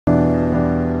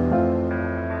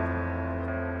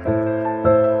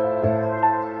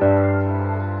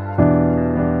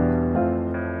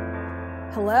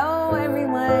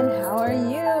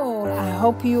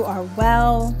hope you are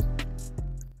well.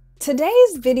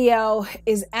 Today's video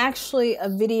is actually a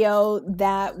video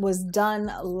that was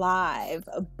done live,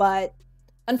 but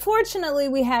unfortunately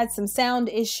we had some sound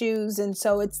issues, and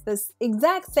so it's this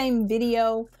exact same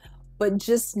video, but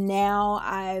just now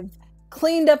I've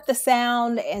cleaned up the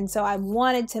sound, and so I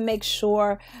wanted to make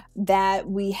sure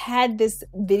that we had this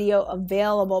video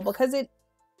available because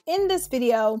in this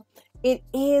video, it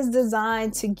is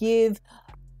designed to give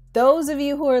those of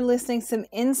you who are listening some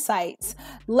insights.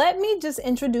 Let me just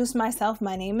introduce myself.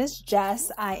 My name is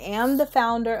Jess. I am the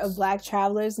founder of Black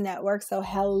Travelers Network. So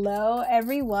hello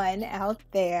everyone out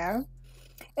there.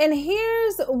 And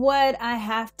here's what I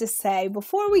have to say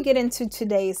before we get into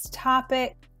today's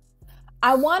topic.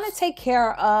 I want to take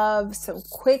care of some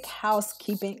quick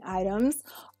housekeeping items.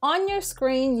 On your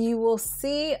screen, you will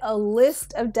see a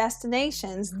list of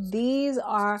destinations. These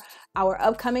are our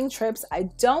upcoming trips.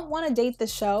 I don't want to date the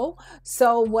show,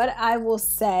 so what I will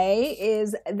say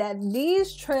is that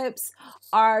these trips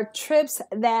are trips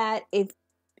that if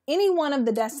any one of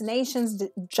the destinations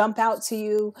jump out to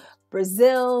you,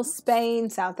 Brazil, Spain,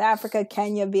 South Africa,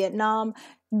 Kenya, Vietnam,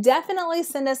 definitely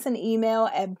send us an email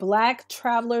at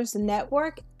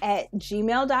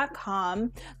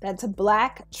blacktravelersnetwork@gmail.com. That's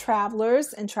Black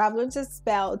Travelers, and Travelers is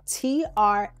spelled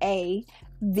TRAVELERS,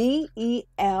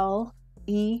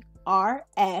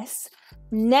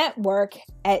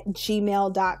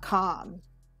 network@gmail.com.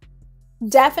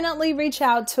 Definitely reach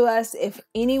out to us if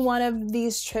any one of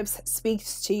these trips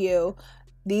speaks to you.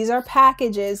 These are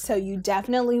packages, so you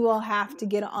definitely will have to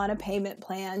get on a payment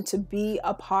plan to be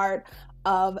a part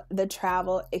of the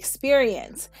travel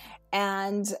experience.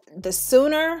 And the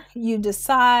sooner you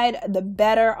decide, the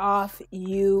better off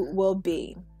you will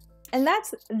be. And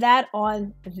that's that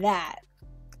on that.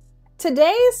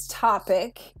 Today's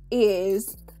topic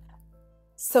is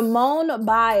Simone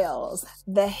Biles,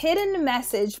 the hidden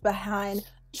message behind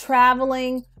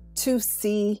traveling to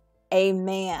see a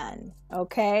man.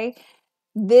 Okay?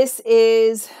 This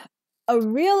is a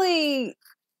really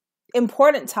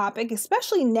important topic,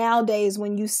 especially nowadays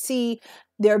when you see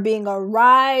there being a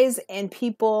rise in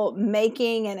people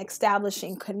making and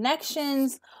establishing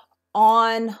connections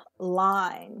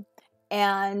online,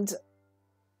 and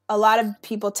a lot of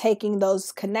people taking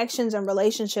those connections and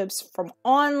relationships from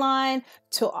online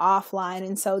to offline.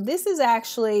 And so this is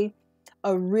actually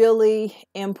a really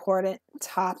important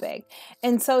topic.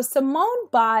 And so Simone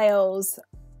Biles'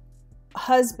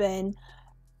 husband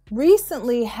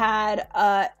recently had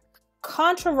a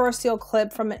controversial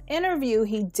clip from an interview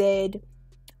he did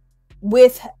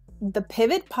with the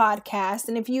Pivot podcast.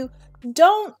 And if you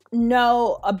don't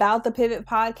know about the Pivot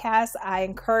podcast, I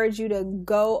encourage you to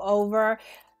go over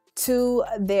to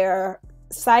their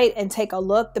site and take a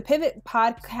look. The Pivot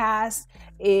podcast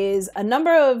is a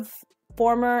number of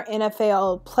former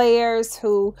NFL players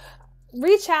who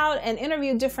reach out and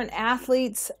interview different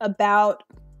athletes about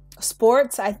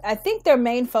sports. I think their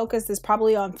main focus is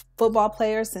probably on football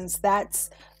players, since that's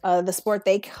the sport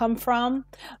they come from.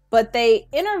 But they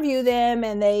interview them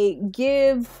and they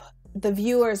give the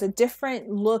viewers a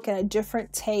different look and a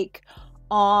different take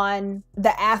on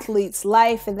the athlete's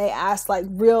life. And they ask like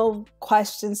real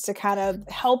questions to kind of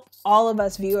help all of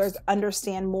us viewers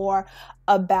understand more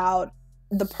about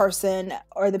the person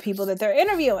or the people that they're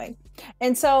interviewing.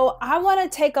 And so I want to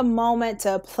take a moment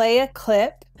to play a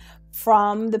clip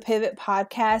from the Pivot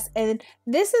podcast. And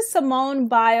this is Simone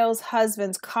Biles'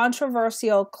 husband's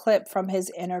controversial clip from his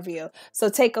interview. So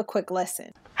take a quick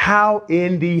listen. How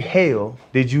in the hell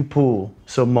did you pull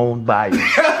Simone Biles?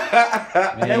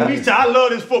 And I love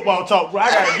this football talk, bro. I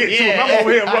gotta get to it. I'm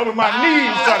over here rubbing my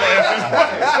knees trying to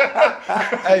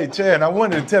answer. Hey, Chad, I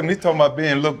wanted to tell him, he's talking about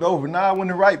being looked over. Now when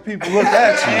the right people look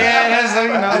at you.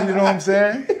 You know what I'm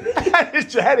saying?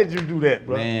 How did you do that,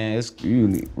 bro? Man, it's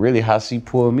really how she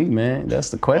pulled me, man. That's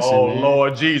the question. Oh, man.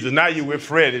 Lord Jesus. Now you with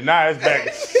Freddie. Now it's back.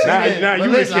 now you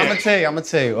listen, with I'm gonna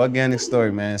tell you, organic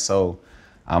story, man. So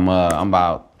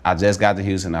I just got to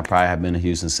Houston. I probably have been to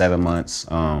Houston 7 months.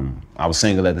 I was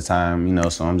single at the time, you know,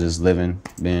 so I'm just living,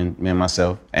 being me and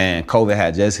myself. And COVID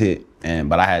had just hit,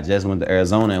 but I had just went to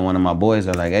Arizona, and one of my boys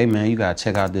are like, hey man, you gotta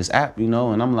check out this app, you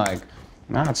know? And I'm like,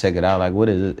 I'll check it out. Like, what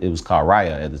is it? It was called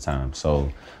Raya at the time. So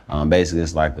basically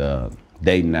it's like a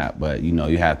dating app, but you know,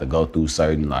 you have to go through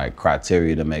certain like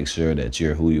criteria to make sure that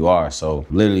you're who you are. So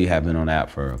literally have been on the app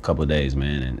for a couple of days,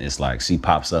 man. And it's like, she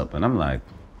pops up and I'm like,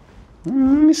 let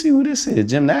me see who this is.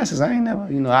 Gymnastics, I ain't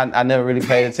never, you know, I never really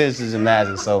paid attention to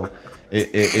gymnastics, so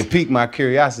it piqued my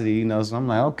curiosity, you know. So I'm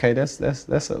like, okay,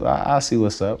 I'll see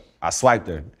what's up. I swiped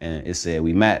her and it said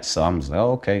we matched, so I'm just like,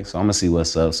 oh, okay, so I'm gonna see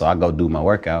what's up. So I go do my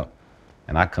workout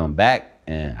and I come back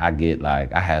and I get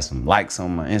like, I had some likes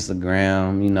on my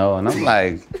Instagram, you know, and I'm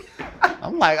like,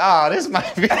 oh, this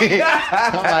might be it.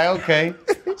 I'm like, okay.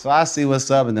 So I see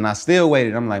what's up, and then I still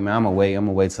waited. I'm like, man, I'm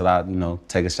gonna wait till I, you know,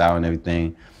 take a shower and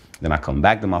everything. Then I come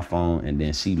back to my phone, and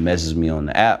then she messages me on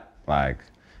the app, like,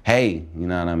 hey, you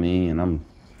know what I mean? And I'm,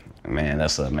 man,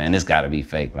 this gotta be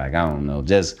fake. Like, I don't know.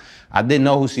 I didn't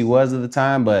know who she was at the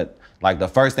time, but like the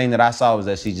first thing that I saw was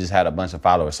that she just had a bunch of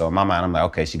followers. So in my mind, I'm like,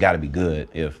 okay, she gotta be good.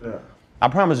 I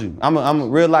promise you, I'm a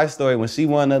real life story. When she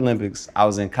won the Olympics, I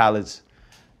was in college,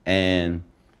 and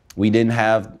we didn't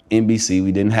have NBC,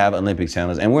 we didn't have Olympic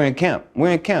channels, and we're in camp.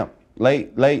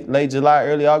 Late July,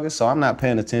 early August, so I'm not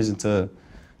paying attention to,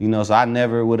 you know, so I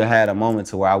never would have had a moment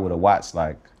to where I would have watched,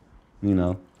 like, you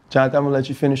know. Jonathan, I'm gonna let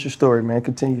you finish your story, man.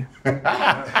 Continue. But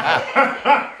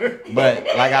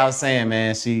like I was saying,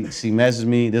 man, she messaged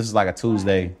me. This was like a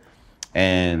Tuesday,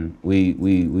 and we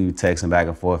were texting back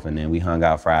and forth, and then we hung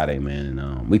out Friday, man.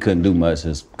 And we couldn't do much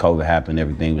as COVID happened.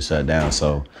 Everything was shut down.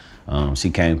 So she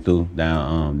came through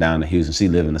down to Houston. She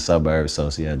lived in the suburbs, so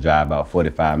she had to drive about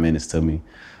 45 minutes to me.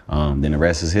 Then the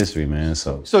rest is history, man.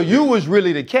 So you was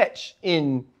really the catch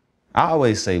in. I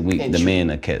always say the men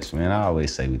the catch, man. I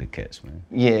always say we the catch, man.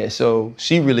 Yeah, so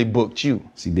she really booked you.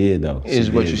 She did, though.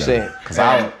 Is what you're saying. Because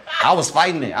I was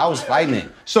fighting it.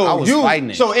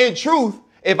 So in truth,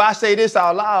 if I say this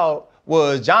out loud,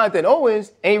 was Jonathan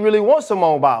Owens ain't really want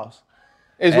Simone Biles.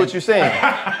 Is what you're saying.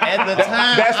 At the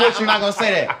time, I'm not going to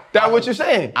say that. That's what you're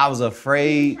saying. I was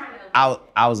afraid.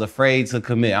 I was afraid to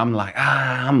commit. I'm like,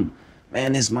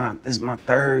 man, this is my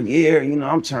third year, you know,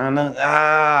 I'm trying to,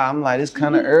 I'm like, it's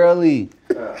kind of early.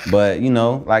 But, you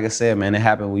know, like I said, man, it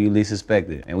happened when you least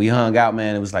expected it. And we hung out,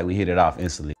 man, it was like we hit it off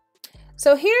instantly.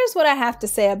 So here's what I have to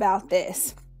say about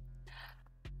this.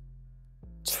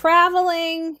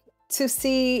 Traveling to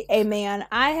see a man,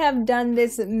 I have done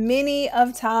this many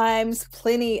of times,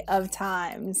 plenty of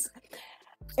times.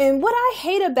 And what I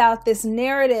hate about this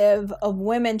narrative of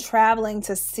women traveling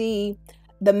to see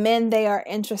the men they are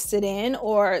interested in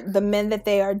or the men that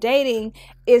they are dating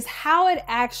is how it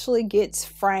actually gets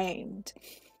framed.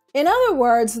 In other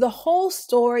words, the whole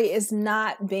story is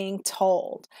not being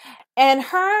told. And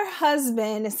her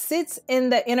husband sits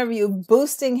in the interview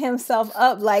boosting himself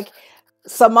up like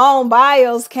Simone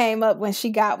Biles came up when she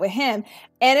got with him.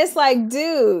 And it's like,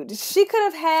 dude, she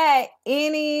could have had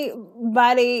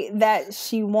anybody that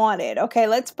she wanted. Okay,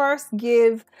 let's first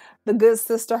give the good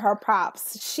sister her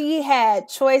props. She had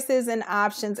choices and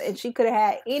options, and she could have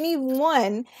had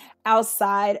anyone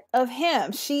outside of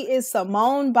him. She is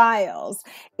Simone Biles.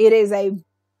 It is a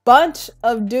bunch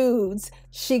of dudes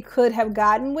she could have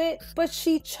gotten with, but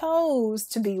she chose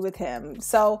to be with him.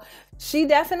 So she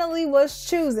definitely was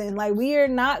choosing. Like, we are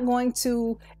not going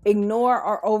to ignore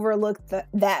or overlook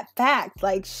that fact.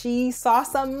 Like, she saw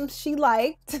something she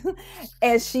liked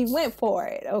and she went for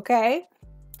it, okay?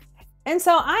 And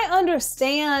so I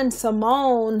understand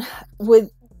Simone with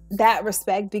that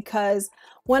respect, because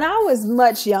when I was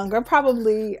much younger,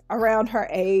 probably around her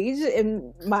age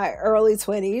in my early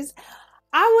 20s,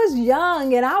 I was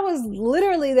young and I was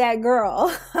literally that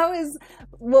girl. I was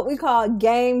what we call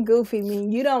game goofy. I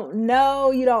mean, you don't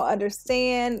know, you don't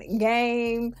understand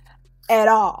game at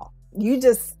all. You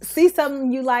just see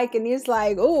something you like and it's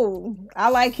like, oh, I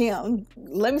like him.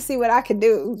 Let me see what I can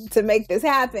do to make this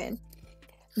happen.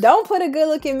 Don't put a good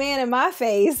looking man in my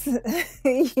face.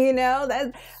 You know,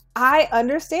 that I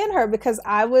understand her because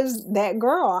I was that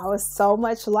girl. I was so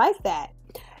much like that.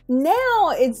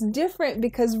 Now it's different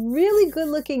because really good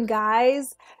looking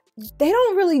guys, they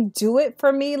don't really do it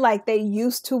for me like they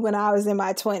used to when I was in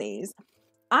my 20s.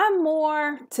 I'm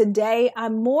more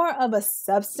of a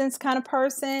substance kind of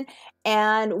person.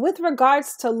 And with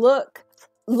regards to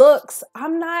looks,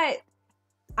 I've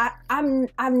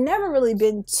never really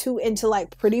been too into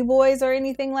like pretty boys or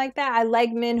anything like that. I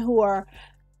like men who are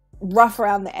rough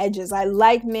around the edges. I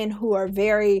like men who are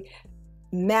very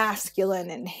masculine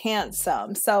and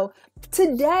handsome. So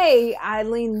today I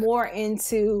lean more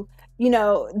into, you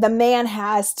know, the man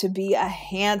has to be a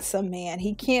handsome man.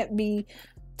 He can't be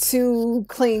too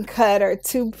clean cut or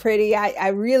too pretty. I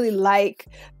really like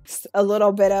a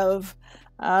little bit of,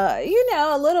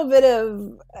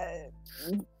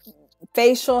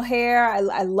 facial hair.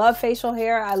 I love facial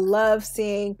hair. I love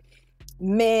seeing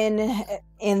men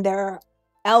in their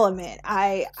element.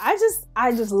 I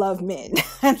just love men.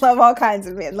 I love all kinds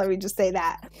of men. Let me just say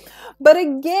that. But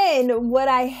again, what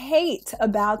I hate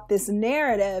about this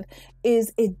narrative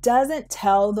is it doesn't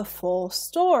tell the full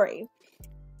story.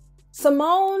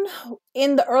 Simone,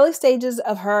 in the early stages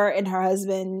of her and her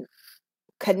husband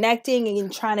connecting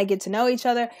and trying to get to know each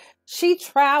other. She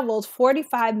traveled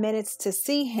 45 minutes to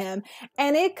see him,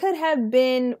 and it could have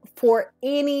been for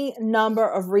any number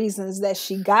of reasons that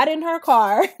she got in her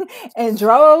car and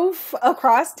drove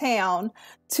across town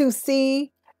to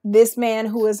see this man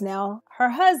who is now her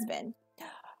husband.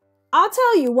 I'll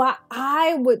tell you why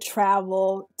I would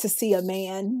travel to see a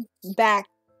man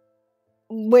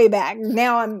way back.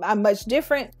 Now I'm much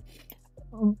different,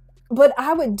 but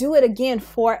I would do it again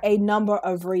for a number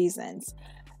of reasons.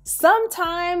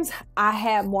 Sometimes I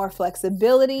had more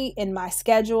flexibility in my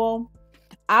schedule.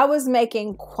 I was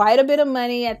making quite a bit of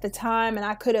money at the time, and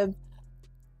I could have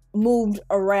moved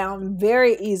around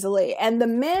very easily. And the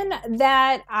men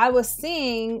that I was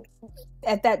seeing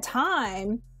at that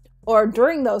time or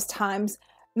during those times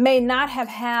may not have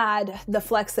had the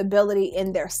flexibility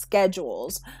in their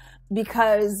schedules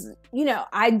because, you know,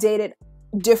 I dated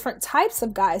different types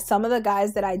of guys. Some of the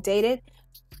guys that I dated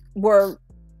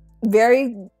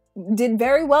did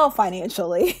very well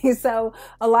financially. So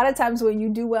a lot of times when you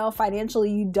do well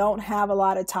financially, you don't have a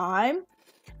lot of time.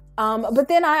 But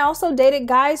then I also dated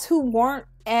guys who weren't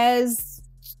as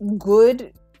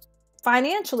good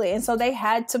financially. And so they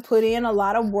had to put in a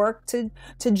lot of work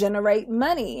to generate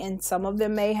money. And some of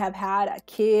them may have had a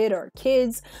kid or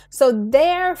kids. So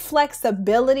their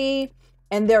flexibility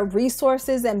and their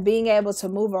resources and being able to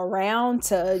move around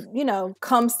to, you know,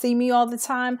 come see me all the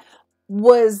time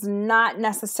was not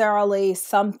necessarily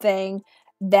something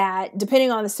that,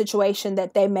 depending on the situation,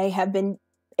 that they may have been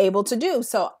able to do.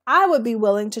 So I would be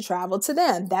willing to travel to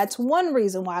them. That's one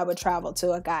reason why I would travel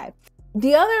to a guy.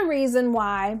 The other reason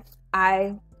why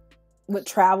I would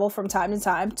travel from time to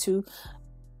time to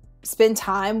spend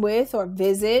time with or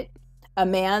visit a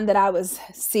man that I was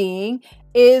seeing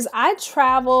is I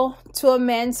travel to a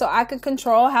man so I could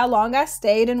control how long I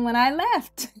stayed and when I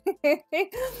left.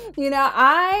 You know,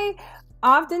 I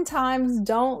oftentimes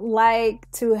don't like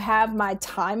to have my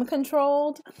time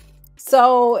controlled.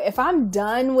 So if I'm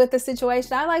done with the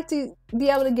situation, I like to be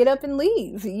able to get up and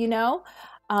leave, you know?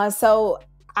 So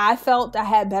I felt I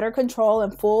had better control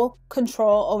and full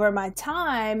control over my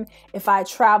time if I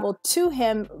traveled to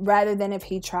him rather than if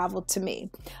he traveled to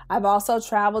me. I've also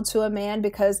traveled to a man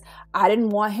because I didn't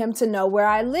want him to know where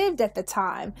I lived at the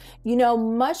time. You know,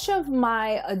 much of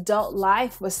my adult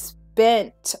life was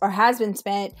spent or has been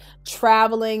spent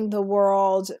traveling the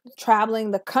world,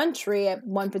 traveling the country at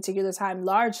one particular time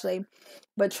largely,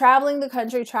 but traveling the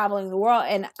country, traveling the world.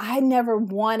 And I never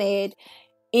wanted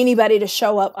anybody to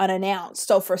show up unannounced.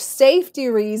 So for safety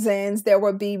reasons, there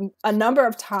would be a number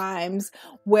of times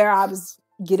where I was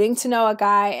getting to know a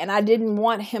guy and I didn't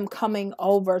want him coming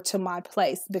over to my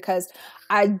place because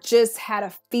I just had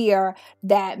a fear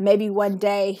that maybe one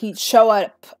day he'd show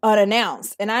up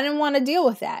unannounced and I didn't want to deal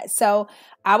with that. So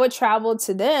I would travel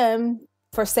to them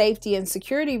for safety and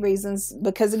security reasons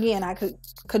because, again, I could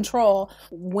control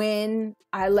when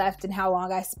I left and how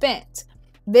long I spent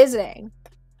visiting.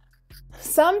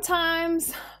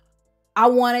 Sometimes I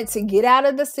wanted to get out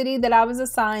of the city that I was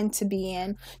assigned to be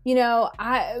in. You know,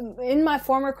 in my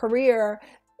former career,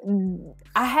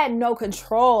 I had no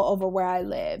control over where I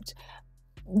lived.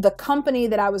 The company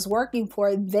that I was working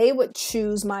for, they would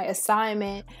choose my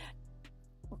assignment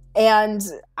and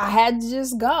I had to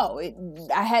just go.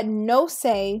 I had no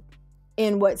say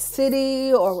in what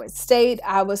city or what state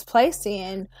I was placed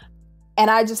in, and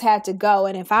I just had to go.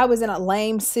 And if I was in a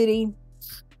lame city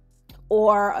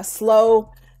or a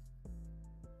slow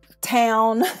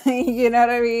town, you know what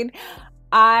I mean,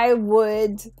 I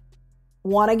would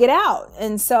want to get out.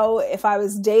 And so if I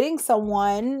was dating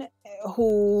someone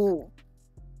who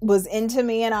was into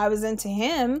me and I was into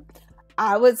him,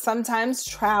 I would sometimes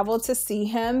travel to see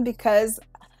him because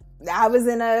I was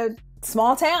in a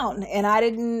small town and I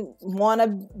didn't want to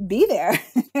be there.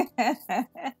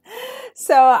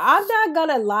 So I'm not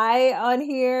gonna lie on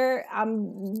here.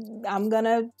 I'm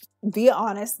gonna be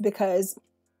honest because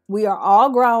we are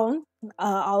all grown.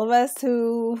 All of us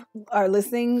who are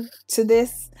listening to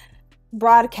this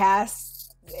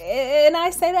broadcast, and I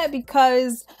say that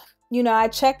because, you know, I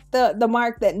checked the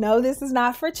mark that no, this is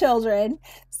not for children.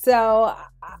 So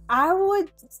I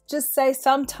would just say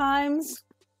sometimes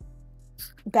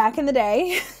back in the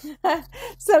day,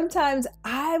 sometimes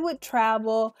I would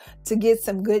travel to get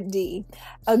some good D.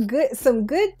 Some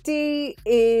good D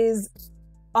is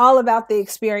all about the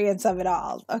experience of it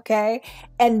all, okay?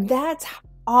 And that's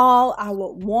all I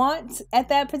would want at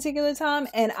that particular time.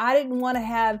 And I didn't want to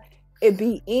have it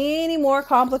be any more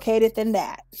complicated than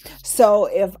that. So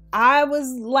if I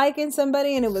was liking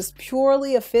somebody and it was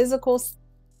purely a physical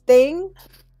thing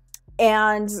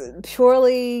and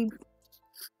purely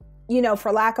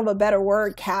for lack of a better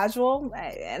word, casual,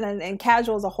 and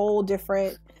casual is a whole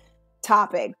different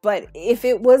topic. But if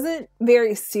it wasn't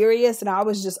very serious and I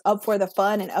was just up for the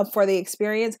fun and up for the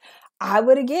experience, I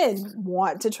would again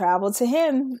want to travel to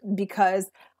him because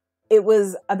it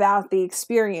was about the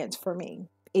experience for me.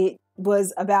 It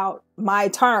was about my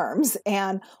terms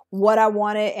and what I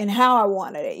wanted and how I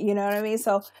wanted it. You know what I mean?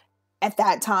 So at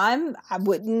that time, I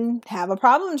wouldn't have a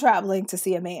problem traveling to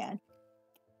see a man.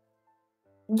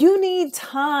 You need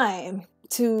time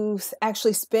to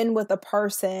actually spend with a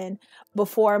person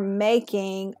before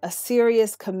making a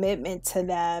serious commitment to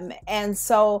them. And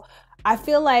so I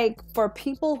feel like for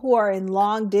people who are in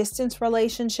long distance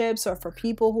relationships, or for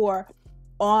people who are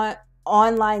on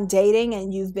online dating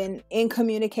and you've been in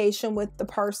communication with the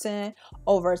person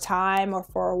over time or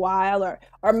for a while,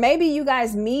 or maybe you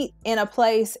guys meet in a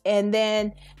place and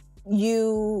then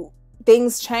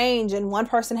things change and one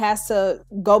person has to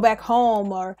go back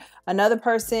home, or another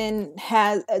person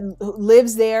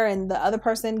lives there and the other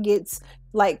person gets,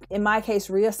 like in my case,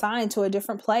 reassigned to a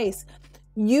different place.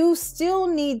 You still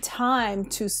need time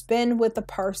to spend with the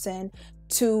person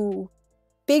to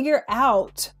figure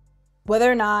out whether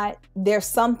or not there's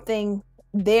something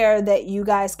there that you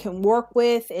guys can work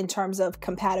with in terms of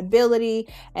compatibility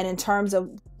and in terms of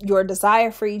your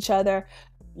desire for each other.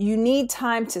 You need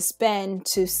time to spend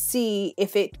to see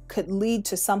if it could lead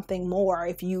to something more,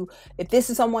 if this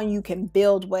is someone you can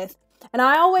build with. And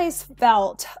I always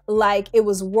felt like it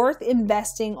was worth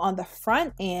investing on the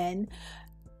front end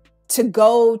to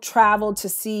go travel to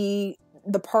see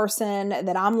the person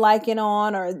that I'm liking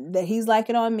on, or that he's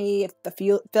liking on me, if the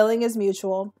feeling is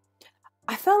mutual.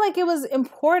 I felt like it was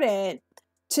important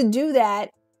to do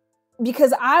that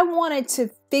because I wanted to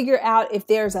figure out if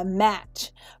there's a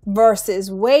match,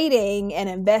 versus waiting and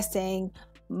investing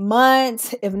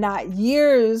months, if not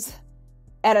years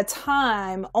at a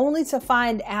time, only to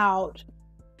find out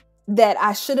that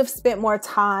I should have spent more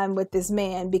time with this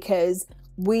man because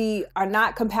we are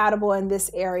not compatible in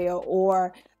this area,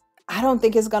 or I don't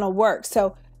think it's going to work.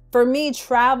 So for me,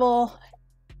 travel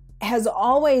has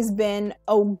always been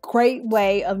a great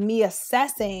way of me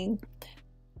assessing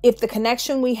if the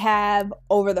connection we have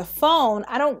over the phone,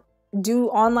 I don't do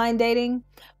online dating,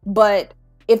 but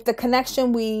if the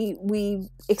connection we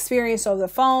experience over the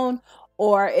phone,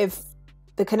 or if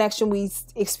the connection we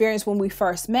experienced when we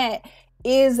first met,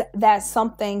 is that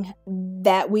something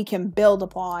that we can build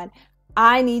upon?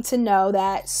 I need to know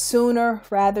that sooner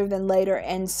rather than later.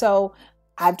 And so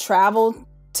I've traveled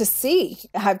to see,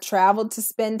 I've traveled to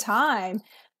spend time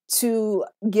to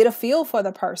get a feel for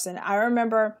the person. I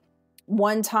remember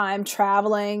one time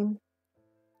traveling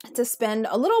to spend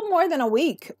a little more than a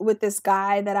week with this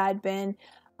guy that I'd been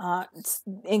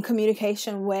in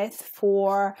communication with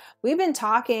we've been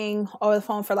talking over the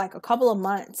phone for like a couple of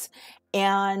months,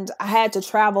 and I had to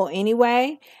travel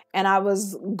anyway, and I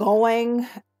was going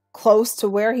close to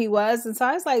where he was. And so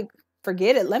I was like,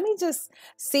 forget it. Let me just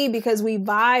see, because we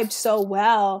vibed so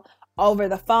well over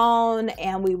the phone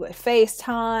and we would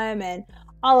FaceTime and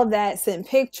all of that, send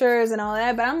pictures and all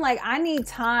that. But I'm like, I need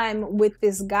time with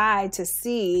this guy to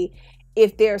see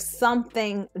if there's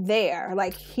something there.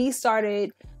 Like, he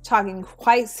started talking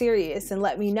quite serious and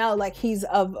let me know like he's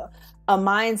of a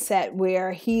mindset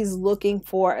where he's looking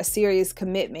for a serious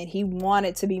commitment. He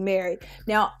wanted to be married.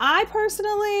 Now, I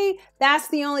personally, that's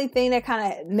the only thing that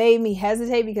kind of made me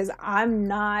hesitate, because I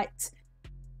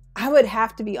would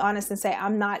have to be honest and say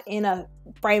I'm not in a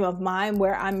frame of mind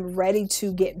where I'm ready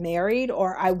to get married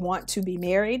or I want to be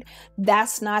married.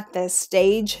 That's not the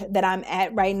stage that I'm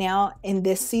at right now in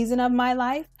this season of my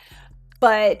life,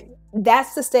 but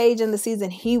that's the stage and the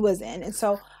season he was in. And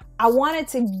so I wanted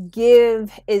to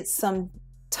give it some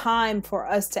time for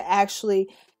us to actually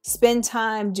spend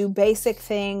time, do basic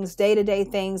things, day-to-day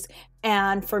things,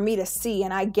 and for me to see.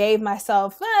 And I gave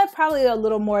myself probably a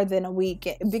little more than a week,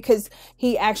 because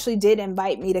he actually did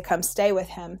invite me to come stay with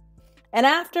him. And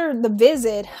after the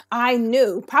visit, I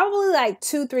knew, probably like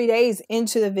 2-3 days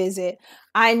into the visit,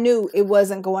 I knew it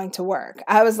wasn't going to work.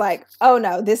 I was like, oh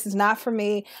no, this is not for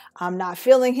me. I'm not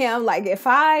feeling him. Like, if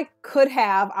I could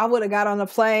have, I would have got on the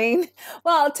plane.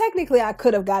 Well, technically I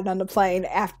could have gotten on the plane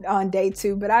on day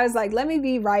 2, but I was like, let me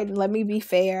be right and let me be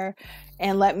fair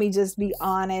and let me just be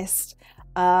honest.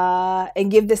 And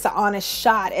give this an honest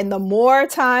shot. And the more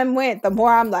time went, the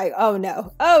more I'm like, oh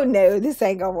no, this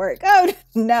ain't gonna work. Oh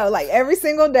no, like every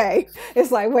single day, it's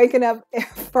like waking up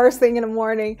first thing in the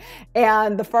morning,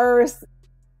 and the first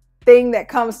thing that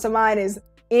comes to mind is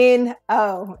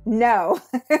oh no.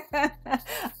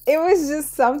 It was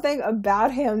just something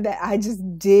about him that I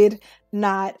just did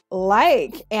not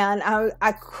like. And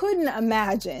I couldn't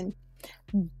imagine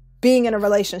being in a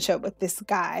relationship with this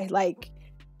guy. Like,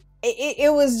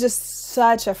 it was just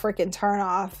such a freaking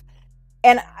turnoff.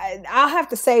 And I'll have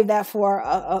to save that for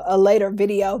a later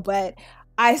video, but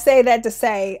I say that to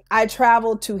say I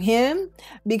traveled to him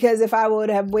because if I would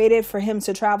have waited for him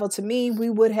to travel to me, we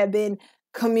would have been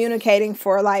communicating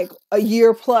for like a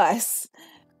year plus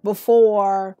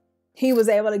before he was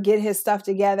able to get his stuff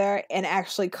together and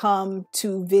actually come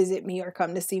to visit me or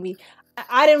come to see me.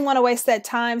 I didn't want to waste that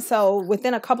time. So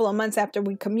within a couple of months after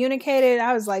we communicated,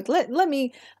 I was like, let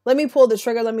me pull the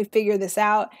trigger. Let me figure this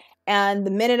out. And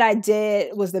the minute I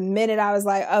did was the minute I was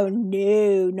like, oh,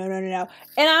 no.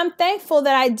 And I'm thankful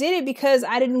that I did it because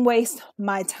I didn't waste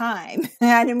my time.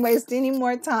 I didn't waste any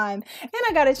more time. And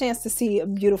I got a chance to see a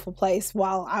beautiful place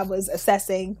while I was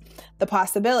assessing the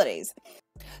possibilities.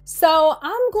 So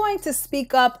I'm going to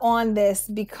speak up on this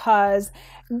because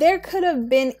there could have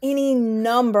been any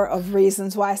number of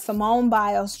reasons why Simone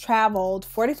Biles traveled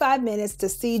 45 minutes to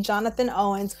see Jonathan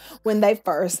Owens when they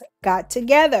first got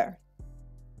together.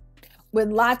 With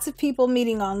lots of people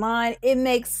meeting online, it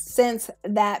makes sense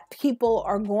that people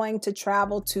are going to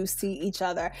travel to see each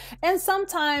other. And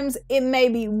sometimes it may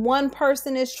be one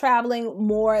person is traveling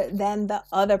more than the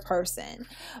other person.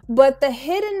 But the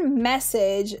hidden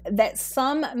message that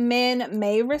some men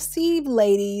may receive,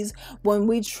 ladies, when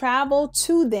we travel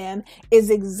to them is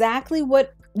exactly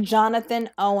what Jonathan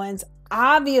Owens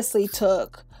obviously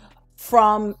took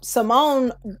from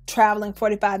Simone traveling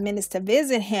 45 minutes to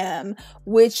visit him,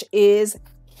 which is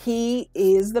he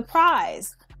is the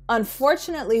prize.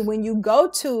 Unfortunately, when you go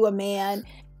to a man,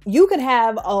 you can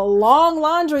have a long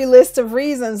laundry list of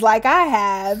reasons like I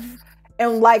have,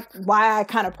 and like why I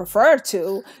kind of prefer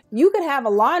to. You could have a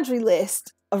laundry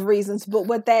list of reasons, but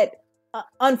what that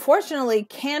unfortunately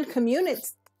can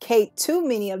communicate to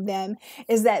many of them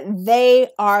is that they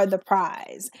are the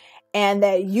prize. And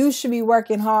that you should be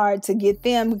working hard to get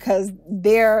them because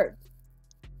they're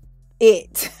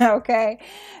it, okay?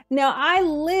 Now, I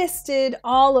listed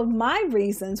all of my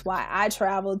reasons why I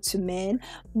traveled to men,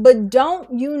 but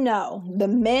don't you know, the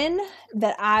men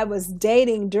that I was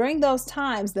dating during those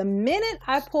times, the minute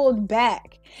I pulled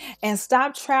back and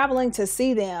stopped traveling to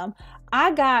see them,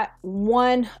 I got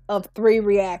one of three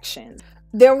reactions.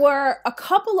 There were a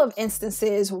couple of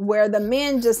instances where the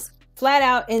men just flat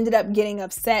out ended up getting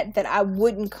upset that I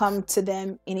wouldn't come to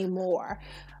them anymore.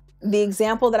 The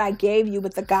example that I gave you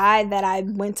with the guy that I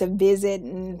went to visit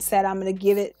and said I'm going to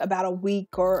give it about a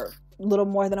week or a little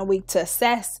more than a week to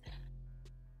assess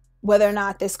whether or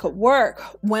not this could work.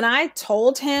 When I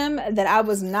told him that I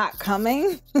was not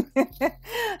coming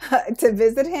to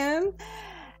visit him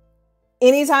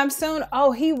anytime soon,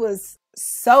 oh, he was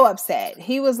so upset.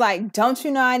 He was like, don't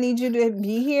you know I need you to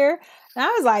be here? And I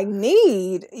was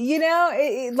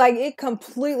like, it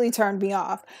completely turned me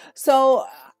off. So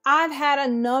I've had a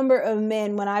number of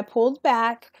men when I pulled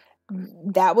back,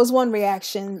 that was one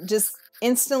reaction, just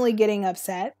instantly getting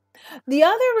upset. The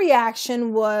other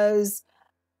reaction was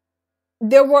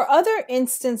there were other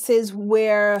instances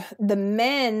where the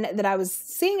men that I was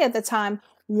seeing at the time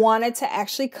wanted to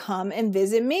actually come and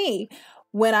visit me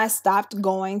when I stopped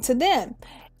going to them.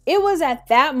 It was at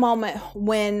that moment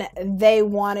when they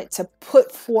wanted to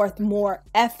put forth more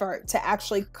effort to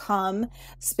actually come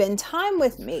spend time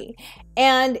with me.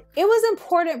 And it was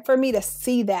important for me to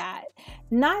see that,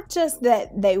 not just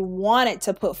that they wanted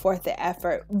to put forth the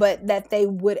effort, but that they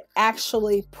would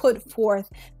actually put forth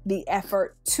the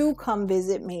effort to come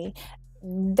visit me.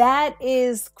 That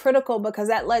is critical because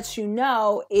that lets you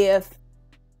know if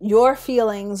your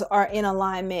feelings are in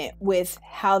alignment with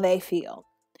how they feel.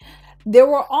 There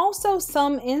were also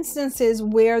some instances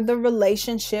where the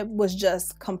relationship was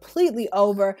just completely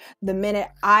over the minute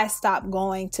I stopped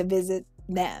going to visit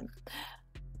them.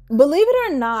 Believe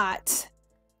it or not,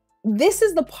 this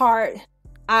is the part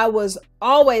I was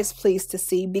always pleased to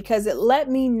see because it let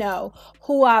me know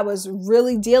who I was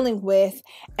really dealing with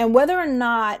and whether or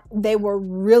not they were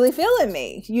really feeling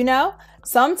me. You know,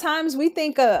 sometimes we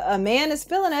think a man is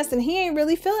feeling us and he ain't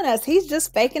really feeling us. He's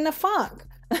just faking the funk,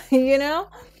 you know?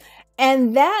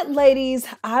 And that, ladies,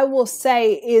 I will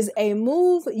say is a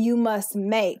move you must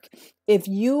make if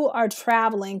you are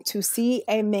traveling to see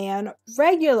a man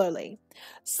regularly.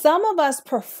 Some of us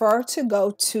prefer to go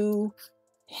to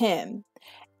him,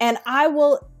 and I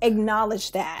will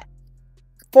acknowledge that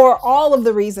for all of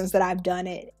the reasons that I've done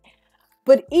it.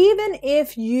 But even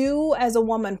if you as a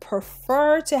woman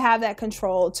prefer to have that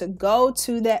control to go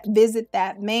to that, visit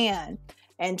that man,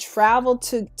 and travel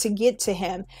to get to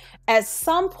him, at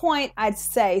some point, I'd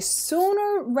say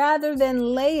sooner rather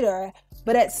than later,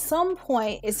 but at some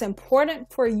point, it's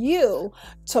important for you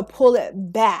to pull it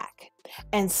back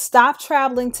and stop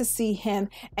traveling to see him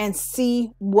and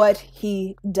see what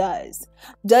he does.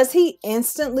 Does he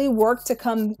instantly work to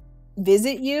come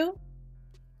visit you?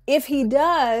 If he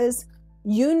does,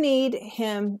 you need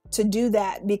him to do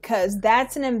that, because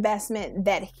that's an investment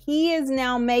that he is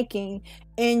now making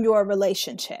in your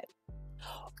relationship.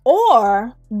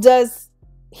 Or does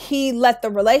he let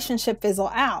the relationship fizzle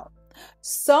out?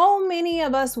 So many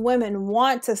of us women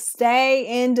want to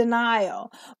stay in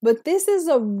denial, but this is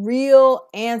a real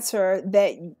answer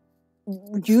that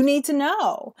you need to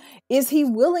know. Is he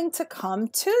willing to come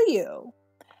to you?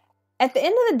 At the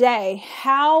end of the day,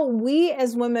 how we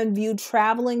as women view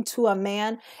traveling to a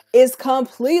man is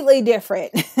completely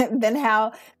different than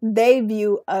how they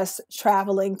view us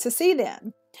traveling to see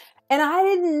them. And I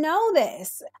didn't know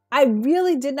this. I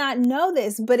really did not know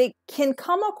this, but it can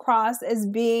come across as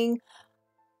being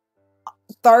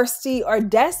thirsty or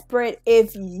desperate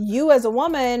if you as a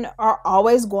woman are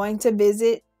always going to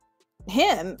visit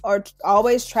him or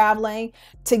always traveling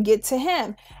to get to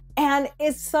him. And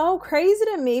it's so crazy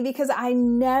to me because I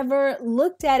never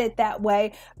looked at it that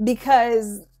way,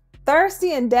 because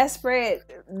thirsty and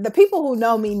desperate, the people who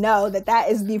know me know that that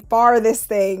is the farthest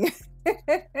thing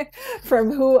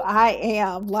from who I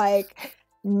am. Like,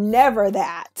 never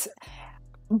that.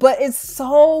 But it's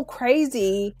so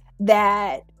crazy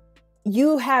that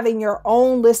you having your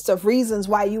own list of reasons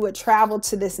why you would travel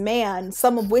to this man,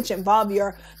 some of which involve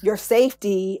your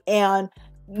safety and,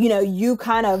 you know, you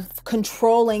kind of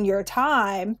controlling your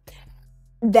time,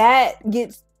 that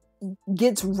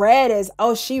gets read as,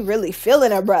 oh, she really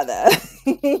feeling her brother.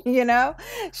 You know,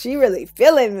 she really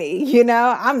feeling me. You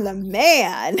know, I'm the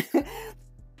man.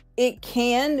 It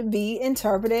can be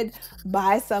interpreted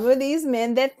by some of these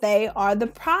men that they are the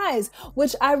prize,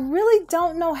 which I really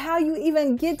don't know how you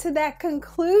even get to that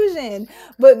conclusion.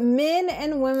 But men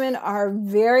and women are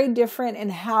very different in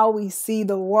how we see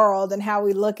the world and how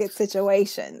we look at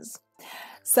situations.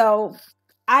 So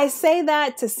I say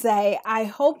that to say, I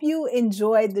hope you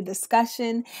enjoyed the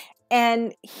discussion.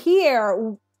 And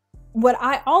here, what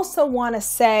I also want to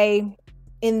say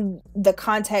in the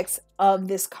context of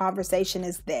this conversation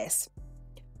is this.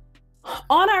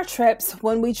 On our trips,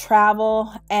 when we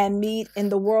travel and meet in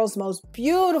the world's most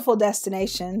beautiful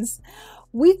destinations,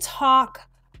 we talk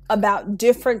about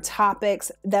different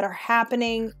topics that are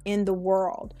happening in the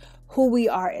world, who we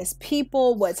are as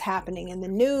people, what's happening in the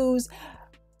news.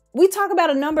 We talk about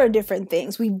a number of different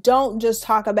things. We don't just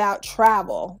talk about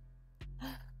travel.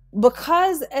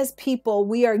 Because as people,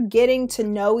 we are getting to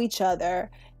know each other,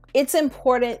 it's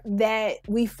important that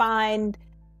we find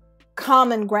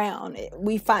common ground.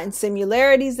 We find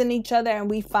similarities in each other and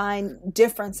we find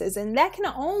differences. And that can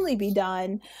only be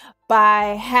done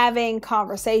by having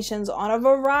conversations on a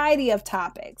variety of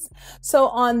topics. So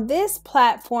on this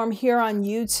platform here on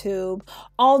YouTube,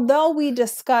 although we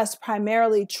discuss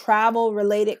primarily travel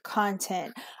related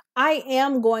content, I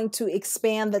am going to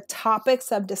expand the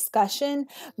topics of discussion,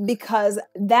 because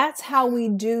that's how we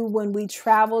do when we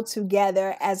travel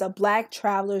together as a Black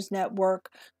Travelers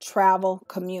Network travel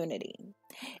community.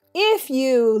 If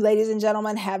you, ladies and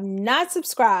gentlemen, have not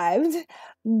subscribed,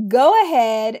 go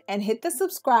ahead and hit the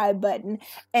subscribe button,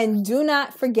 and do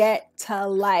not forget to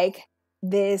like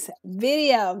this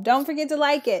video. Don't forget to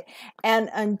like it. And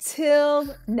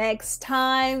until next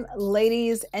time,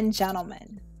 ladies and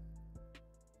gentlemen.